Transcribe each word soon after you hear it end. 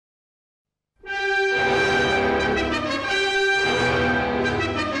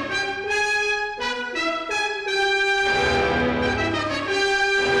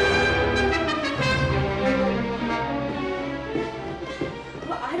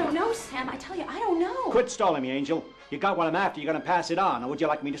don't know, Sam. I tell you, I don't know. Quit stalling me, Angel. You got what I'm after, you're gonna pass it on, or would you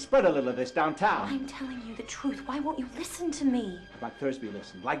like me to spread a little of this downtown? I'm telling you the truth. Why won't you listen to me? Like Thursby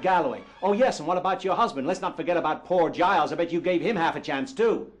listened, like Galloway. Oh yes, and what about your husband? Let's not forget about poor Giles. I bet you gave him half a chance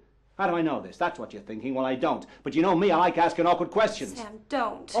too. How do I know this? That's what you're thinking. Well, I don't. But you know me, I like asking awkward questions. Sam,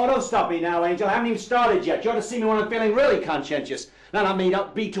 don't. Oh, don't stop me now, Angel. I haven't even started yet. You ought to see me when I'm feeling really conscientious. Not I may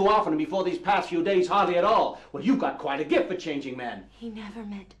not be too often, and before these past few days, hardly at all. Well, you've got quite a gift for changing men. He never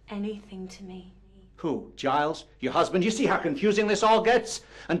meant anything to me. Who? Giles? Your husband? You see how confusing this all gets?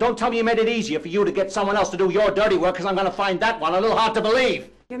 And don't tell me you made it easier for you to get someone else to do your dirty work, because I'm going to find that one a little hard to believe.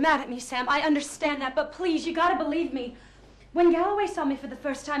 You're mad at me, Sam. I understand that, but please, you gotta believe me. When Galloway saw me for the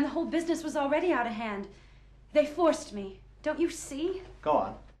first time, the whole business was already out of hand. They forced me. Don't you see? Go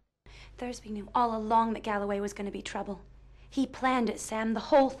on. Thursby knew all along that Galloway was going to be trouble. He planned it, Sam, the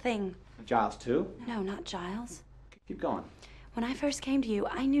whole thing. Giles, too? No, not Giles. Keep going. When I first came to you,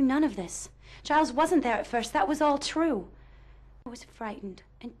 I knew none of this. Giles wasn't there at first. That was all true. I was frightened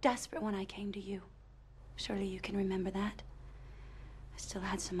and desperate when I came to you. Surely you can remember that. I still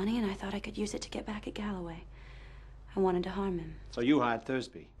had some money, and I thought I could use it to get back at Galloway. I wanted to harm him. So you hired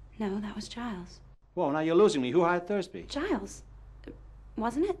Thursby? No, that was Giles. Whoa, now you're losing me. Who hired Thursby? Giles.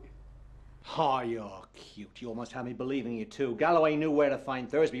 Wasn't it? Oh, you're cute. You almost had me believing you, too. Galloway knew where to find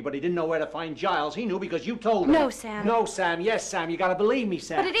Thursby, but he didn't know where to find Giles. He knew because you told him. No, Sam. No, Sam. Yes, Sam. You gotta believe me,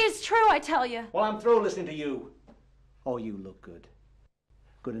 Sam. But it is true, I tell you. Well, I'm through listening to you. Oh, you look good.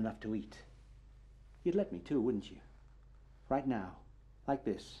 Good enough to eat. You'd let me, too, wouldn't you? Right now. Like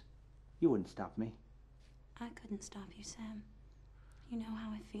this. You wouldn't stop me. I couldn't stop you, Sam. You know how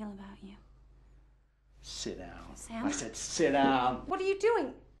I feel about you. Sit down. Sam? I said sit down. What are you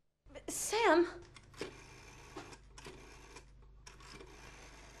doing? Sam?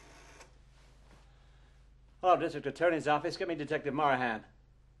 Hello, District Attorney's Office. Get me Detective Morahan.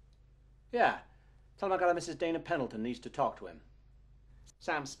 Yeah. Tell him I got a Mrs. Dana Pendleton needs to talk to him.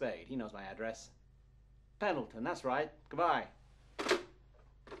 Sam Spade. He knows my address. Pendleton, that's right. Goodbye.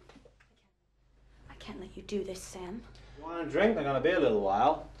 I can't let you do this, Sam. You want a drink? They're going to be a little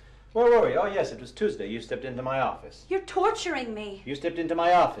while. Where were we? Oh, yes, it was Tuesday. You stepped into my office. You're torturing me. You stepped into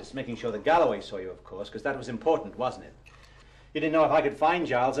my office, making sure that Galloway saw you, of course, because that was important, wasn't it? You didn't know if I could find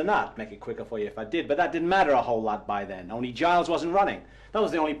Giles or not. Make it quicker for you if I did, but that didn't matter a whole lot by then. Only Giles wasn't running. That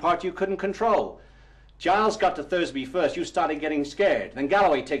was the only part you couldn't control. Giles got to Thursby first. You started getting scared. Then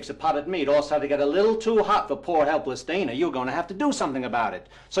Galloway takes a pot at me. It all started to get a little too hot for poor, helpless Dana. You're going to have to do something about it.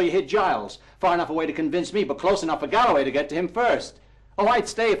 So you hit Giles. Far enough away to convince me, but close enough for Galloway to get to him first. Oh, I'd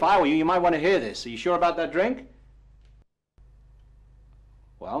stay if I were you. You might want to hear this. Are you sure about that drink?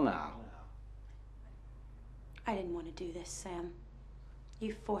 Well, now. I didn't want to do this, Sam.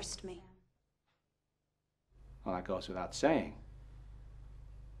 You forced me. Well, that goes without saying.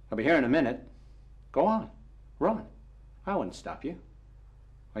 I'll be here in a minute. Go on. Run. I wouldn't stop you.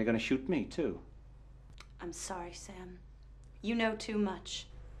 Are you going to shoot me, too? I'm sorry, Sam. You know too much.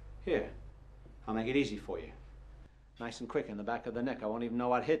 Here. I'll make it easy for you. Nice and quick in the back of the neck. I won't even know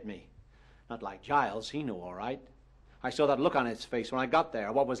what hit me. Not like Giles. He knew all right. I saw that look on his face when I got there,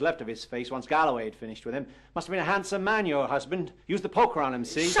 or what was left of his face once Galloway had finished with him. Must have been a handsome man, your husband. Used the poker on him,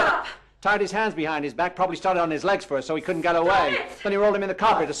 see? Shut up! Tied his hands behind his back, probably started on his legs first so he couldn't get away. Then he rolled him in the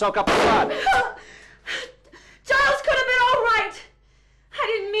carpet to soak up the blood. Giles could have been all right. I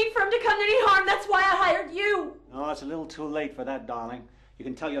didn't mean for him to come to any harm. That's why I hired you. Oh, it's a little too late for that, darling. You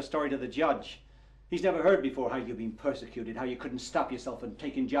can tell your story to the judge. He's never heard before how you've been persecuted, how you couldn't stop yourself from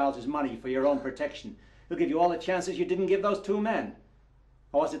taking Giles's money for your own protection. He'll give you all the chances you didn't give those two men.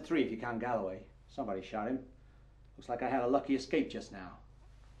 Or was it three if you count Galloway? Somebody shot him. Looks like I had a lucky escape just now.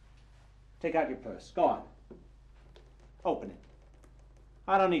 Take out your purse. Go on. Open it.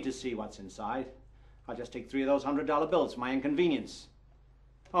 I don't need to see what's inside. I'll just take 3 of those $100 bills for my inconvenience.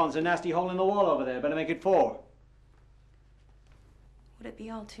 Oh, there's a nasty hole in the wall over there. Better make it 4. Would it be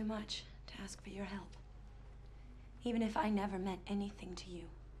all too much to ask for your help? Even if I never meant anything to you.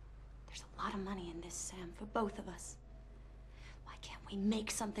 There's a lot of money in this, Sam, for both of us. Why can't we make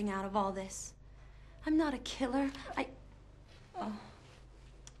something out of all this? I'm not a killer. Oh,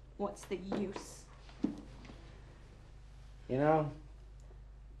 what's the use? You know,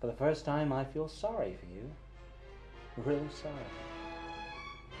 for the first time, I feel sorry for you. Really sorry.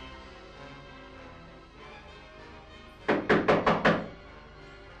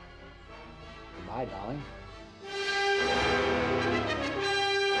 Goodbye, darling.